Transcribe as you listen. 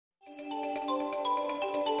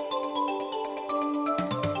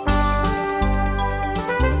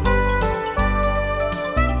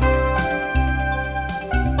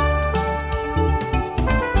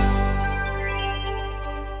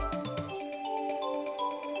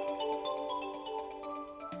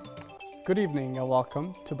Good evening and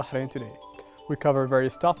welcome to Bahrain Today. We cover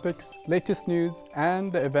various topics, latest news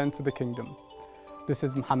and the events of the kingdom. This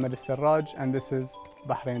is Mohamed and this is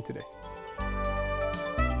Bahrain Today.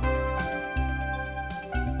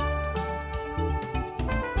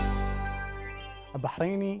 A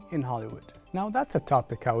Bahraini in Hollywood. Now that's a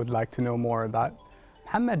topic I would like to know more about.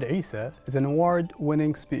 Mohamed Isa is an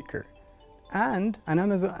award-winning speaker and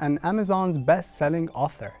Amazon's best-selling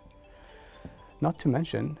author. Not to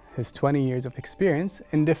mention his 20 years of experience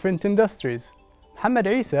in different industries. Mohamed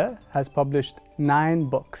Isa has published 9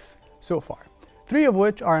 books so far, 3 of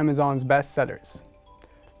which are Amazon's bestsellers.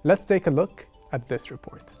 Let's take a look at this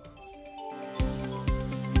report.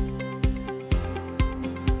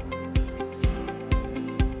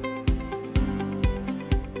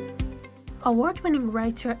 Award-winning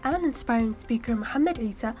writer and inspiring speaker Mohamed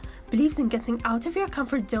Isa believes in getting out of your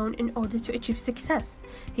comfort zone in order to achieve success.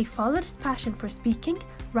 He followed his passion for speaking,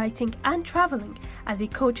 writing, and traveling as he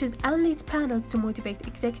coaches and leads panels to motivate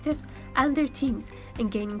executives and their teams in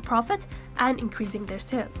gaining profit and increasing their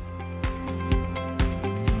sales.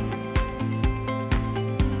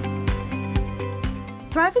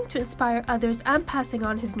 Striving to inspire others and passing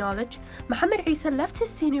on his knowledge, Mohamed Isa left his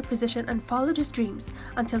senior position and followed his dreams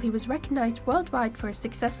until he was recognized worldwide for his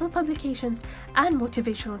successful publications and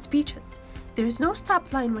motivational speeches. There is no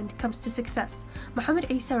stop line when it comes to success.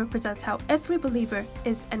 Mohamed Isa represents how every believer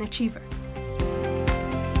is an achiever.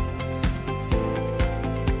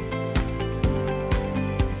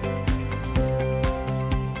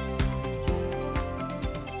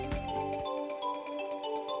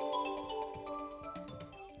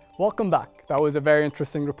 Welcome back. That was a very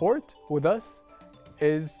interesting report. With us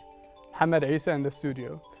is Mohamed Isa in the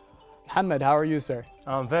studio. Mohamed, how are you, sir?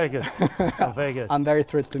 I'm very good. I'm very good. I'm very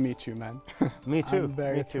thrilled to meet you, man. Me too. I'm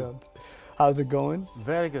very Me too. thrilled. How's it going?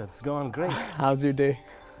 Very good. It's going great. How's your day?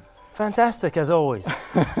 Fantastic as always.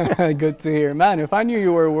 Good to hear, man. If I knew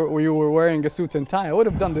you were wearing a suit and tie, I would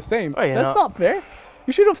have done the same. Oh, That's not fair.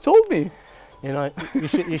 You should have told me. You know,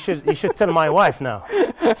 you should tell my wife now.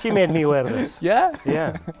 She made me wear this. Yeah?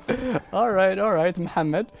 Yeah. All right,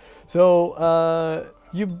 Mohamed. So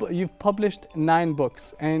you've published 9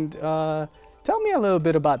 books, and tell me a little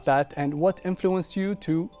bit about that and what influenced you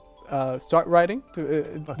to start writing,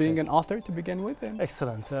 to being an author to begin with.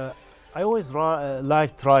 Excellent. I always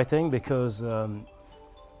liked writing because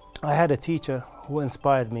I had a teacher who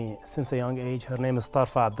inspired me since a young age. Her name is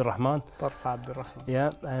Tarfa Abdurrahman. Tarfa Abdurrahman.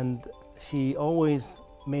 Yeah, and she always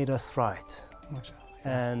made us write.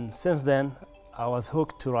 And since then, I was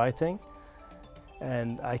hooked to writing,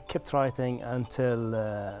 and I kept writing until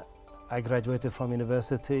I graduated from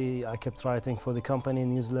university. I kept writing for the company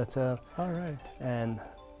newsletter. All right. And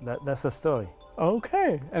that's the story.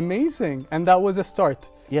 Okay, amazing. And that was a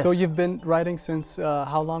start. Yes. So you've been writing since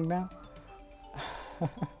how long now?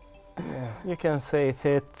 Yeah, you can say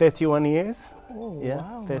 31 years. Oh, yeah,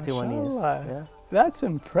 wow, 31 years. Yeah. That's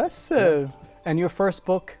impressive. Yeah. And your first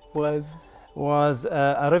book was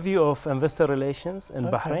a review of investor relations in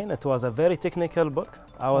Bahrain. It was a very technical book.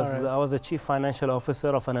 I was a chief financial officer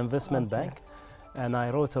of an investment bank, and I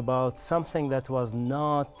wrote about something that was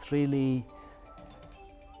not really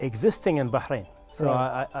existing in Bahrain. So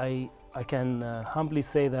I can humbly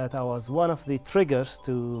say that I was one of the triggers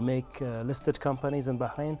to make listed companies in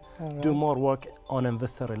Bahrain do more work on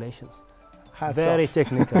investor relations. Very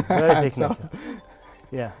technical, very technical.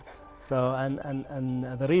 Yeah. So and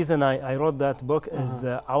the reason I wrote that book is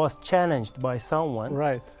I was challenged by someone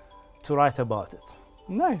to write about it.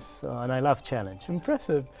 Nice. So, and I love challenge.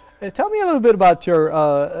 Impressive. Tell me a little bit about your.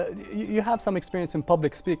 You have some experience in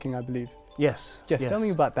public speaking, I believe. Yes. Yes. Tell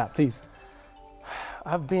me about that, please.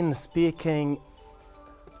 I've been speaking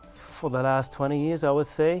for the last 20 years, I would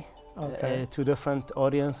say, to different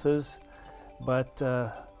audiences. But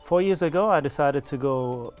 4 years ago, I decided to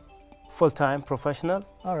go full-time professional.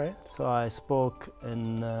 All right. So I spoke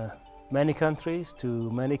in many countries to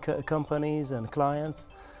many companies and clients.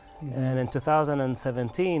 And in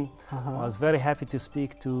 2017, I was very happy to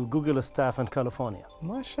speak to Google staff in California.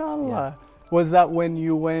 MashaAllah. Yeah. Was that when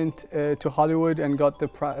you went to Hollywood and got the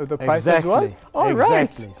prize as well? All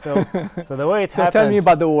exactly. right. So the way it happened. So tell me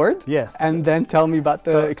about the award. Yes. And then tell me about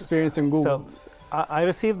the experience in Google. So I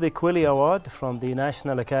received the Quilly Award from the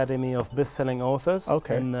National Academy of Best-Selling Authors.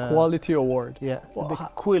 Okay. Quality Award. Yeah. The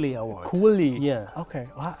Quilly Award. Quilly. Yeah. Okay.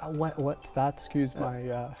 What's that? Excuse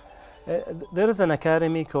my. There is an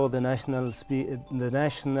academy called the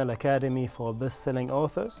National Academy for Best-Selling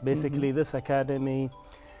Authors. Basically, this academy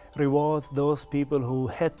rewards those people who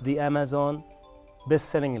hit the Amazon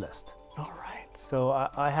best-selling list. All right. So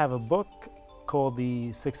I have a book called the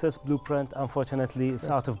Success Blueprint. Unfortunately, it's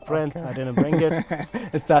out of print. I didn't bring it.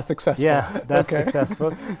 It's that successful. Yeah, that's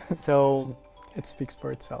successful. So it speaks for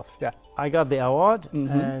itself. Yeah. I got the award,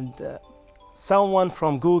 and someone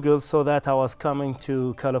from Google saw that I was coming to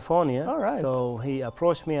California. All right. So he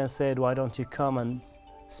approached me and said, "Why don't you come and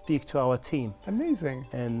speak to our team?" Amazing.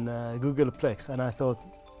 In Googleplex, and I thought,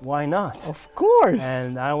 why not? Of course.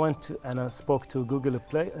 And I went to, and I spoke to Google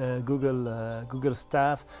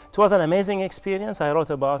staff. It was an amazing experience. I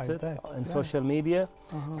wrote about it in social media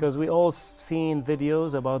because we all seen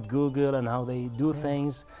videos about Google and how they do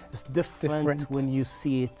things. It's different when you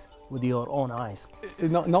see it with your own eyes.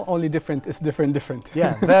 Not only different, it's different.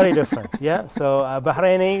 Yeah, very different. Yeah. So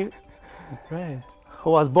Bahraini,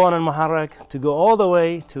 who was born in Muharraq, to go all the way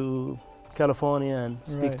to California and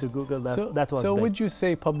speak to Google, that was so big. Would you say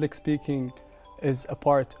public speaking is a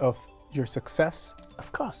part of your success? Of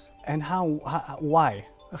course. And why?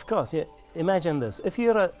 Of course, yeah. Imagine this. If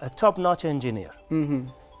you're a top-notch engineer,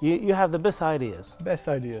 you have the best ideas. Best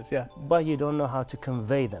ideas, yeah. But you don't know how to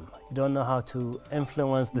convey them. You don't know how to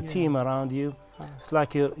influence the team around you. It's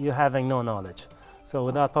like you're having no knowledge. So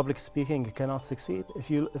without public speaking, you cannot succeed.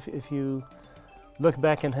 If you look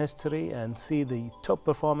back in history and see the top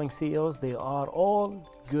performing CEOs, they are all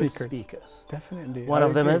good speakers. Definitely. One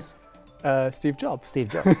of them is Steve Jobs. Steve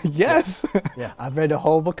Jobs. Yes. Yeah. I've read a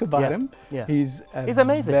whole book about him. Yeah. He's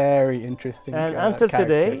amazing. Very interesting. And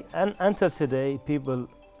until today, people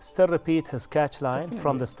still repeat his catch line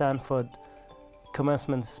from the Stanford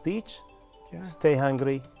commencement speech. Yeah. Stay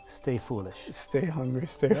hungry, stay foolish. Stay hungry,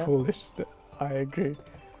 stay foolish. I agree.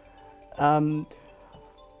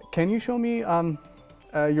 Can you show me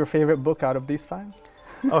your favorite book out of these 5?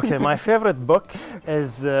 Okay, my favorite book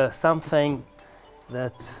is something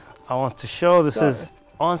that I want to show. This is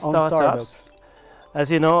on startups. As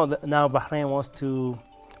you know, now Bahrain wants to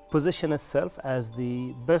position itself as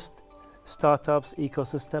the best startups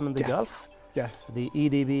ecosystem in the Gulf. Yes. The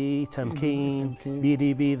EDB, Tamkeen,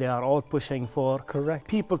 BDB, they are all pushing for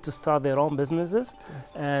people to start their own businesses.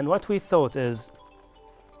 Yes. And what we thought is,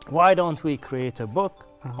 why don't we create a book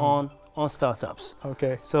on startups?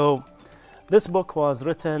 Okay. So this book was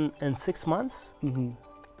written in 6 months.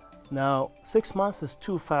 Now, 6 months is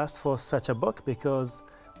too fast for such a book because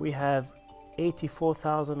we have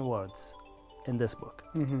 84,000 words in this book,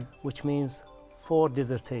 which means 4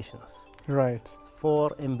 dissertations. Right.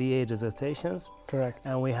 4 MBA dissertations. Correct.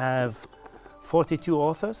 And we have 42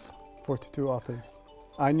 authors. 42 authors.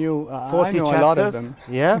 I know a lot of them.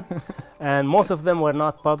 Yeah. And most of them were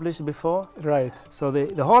not published before. Right. So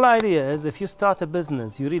the whole idea is, if you start a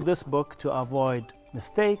business, you read this book to avoid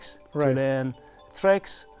mistakes, to learn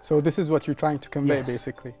tricks. So this is what you're trying to convey,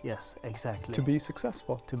 basically. Yes, exactly. To be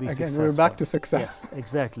successful. To be successful. We're back to success. Yes,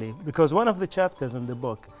 exactly. Because one of the chapters in the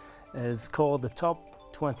book is called the top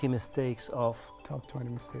 20 mistakes of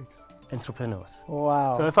entrepreneurs.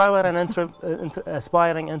 Wow. So if I were an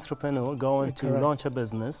aspiring entrepreneur going to launch a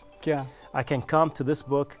business, I can come to this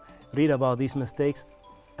book, read about these mistakes,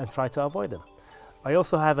 and try to avoid them. I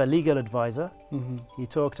also have a legal advisor. He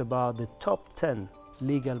talked about the top 10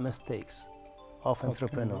 legal mistakes of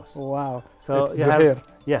entrepreneurs. Wow. So it's Zuhair.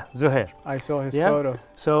 Zuhair. I saw his photo.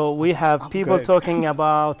 So we have people talking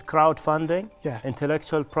about crowdfunding,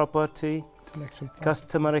 intellectual property,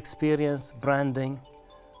 customer experience, branding,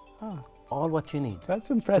 all what you need. That's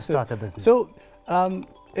impressive. To start a business. So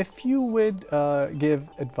if you would give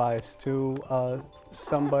advice to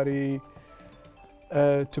somebody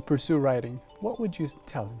to pursue writing, what would you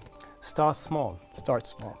tell them? Start small. Start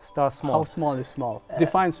small. Start small. How small is small?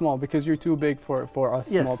 Define small, because you're too big for us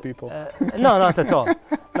small people. No, not at all.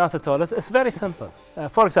 Not at all. It's very simple.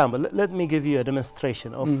 For example, let me give you a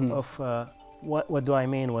demonstration of what do I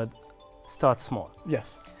mean with start small.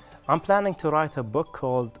 Yes. I'm planning to write a book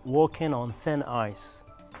called Walking on Thin Ice.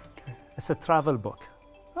 Okay. It's a travel book.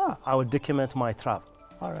 I will document my travel.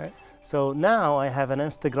 All right. So now I have an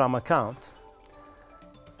Instagram account.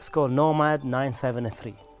 It's called Nomad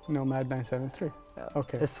 973. Nomad 973.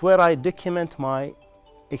 Okay. It's where I document my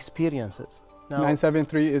experiences. Now,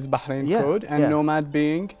 973 is Bahrain code, and Nomad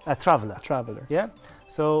being a traveler. Yeah.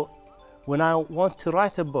 So when I want to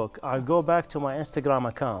write a book, I'll go back to my Instagram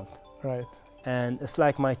account. Right. And it's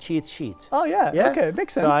like my cheat sheet. Oh yeah. Okay,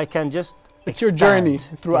 makes sense. So I can just expand. Your journey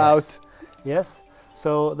throughout. Yes.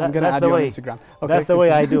 So that's the way. Instagram. Okay, that's the way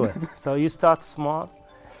I do it. So you start small.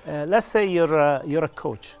 Let's say you're a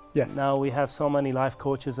coach. Yes. Now we have so many life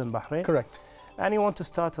coaches in Bahrain. Correct. And you want to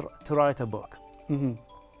start to write a book.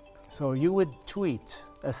 So you would tweet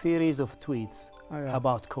a series of tweets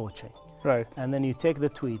about coaching. Right. And then you take the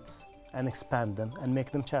tweets and expand them and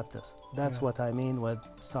make them chapters. That's what I mean with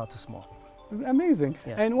start small. Amazing.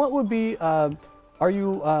 Yeah. And what would be, are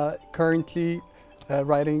you currently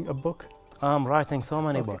writing a book? I'm writing so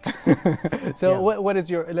many books. So Yeah. what is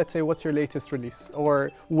your, let's say, what's your latest release or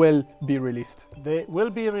will be released? They will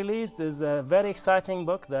be released is a very exciting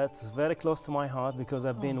book that's very close to my heart because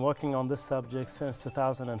I've been working on this subject since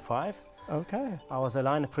 2005. Okay. I was a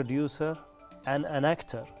line producer and an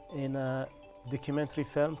actor in a documentary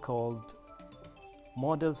film called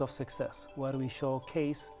Models of Success, where we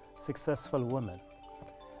showcase successful women.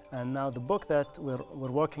 And now the book that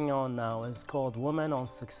we're working on now is called Women on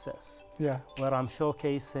Success, Yeah. where I'm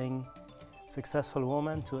showcasing successful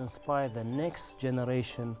women to inspire the next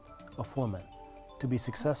generation of women to be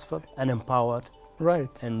successful and empowered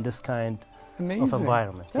Right. in this kind Amazing. of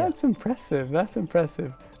environment. That's impressive. That's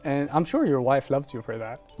impressive. And I'm sure your wife loves you for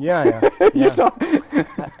that. Yeah, yeah.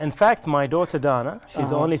 yeah. In fact, my daughter Dana,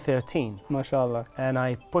 she's only 13, MashaAllah. and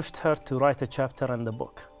I pushed her to write a chapter in the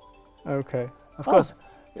book. Okay. Of course,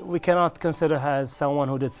 we cannot consider her as someone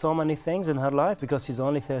who did so many things in her life because she's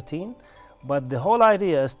only 13, but the whole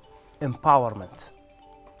idea is empowerment.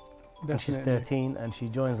 And she's 13 and she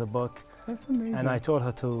joins the book. That's amazing. And I told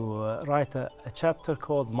her to write a chapter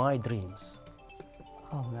called My Dreams.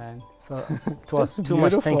 Oh man. So it was That's too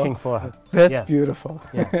much beautiful. thinking for her. That's Yeah. beautiful.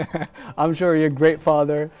 Yeah. I'm sure you're a great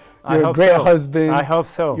father. I You're a hope great so. husband. I hope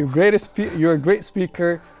so. You're a great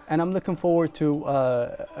speaker, and I'm looking forward to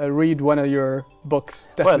read one of your books.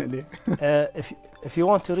 Definitely. Well, if you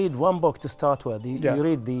want to read one book to start with, you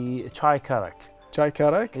read the Chai Karak. Chai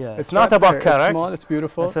Karak. Yeah, it's not about It's Karak. small. It's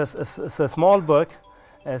beautiful. It's a small book.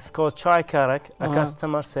 It's called Chai Karak, a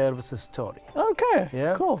customer service story. Okay.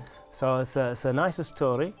 Yeah. Cool. So it's a nice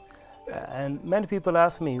story. And many people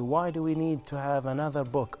ask me, why do we need to have another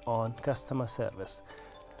book on customer service?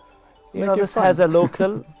 You know, this has a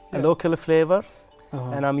local flavor,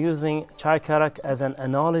 and I'm using Chai Karak as an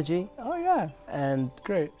analogy. Oh yeah. And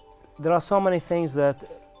Great. there are so many things that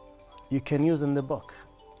you can use in the book.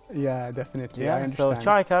 Yeah, definitely. I Yeah. understand. So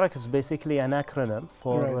Chai Karak is basically an acronym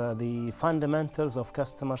for Right. the fundamentals of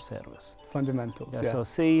customer service. Fundamentals. Yeah. So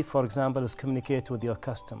C, for example, is communicate with your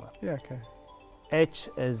customer. Yeah. Okay. H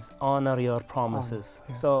is honor your promises.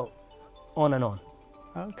 yeah. So on and on.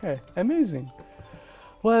 Okay, amazing.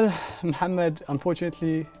 Well, Mohamed,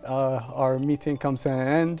 unfortunately, our meeting comes to an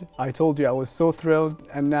end. I told you I was so thrilled,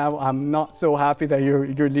 and now I'm not so happy that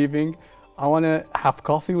you're leaving. I want to have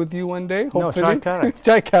coffee with you one day, hopefully. No, Chai Karak.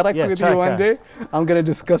 Chai Karak Yeah, with Chai you one Karak. day. I'm going to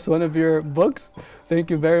discuss one of your books. Thank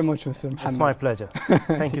you very much, Mr. Mohamed. It's my pleasure.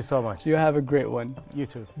 Thank you so much. You have a great one. You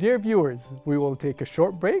too. Dear viewers, we will take a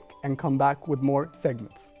short break and come back with more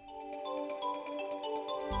segments.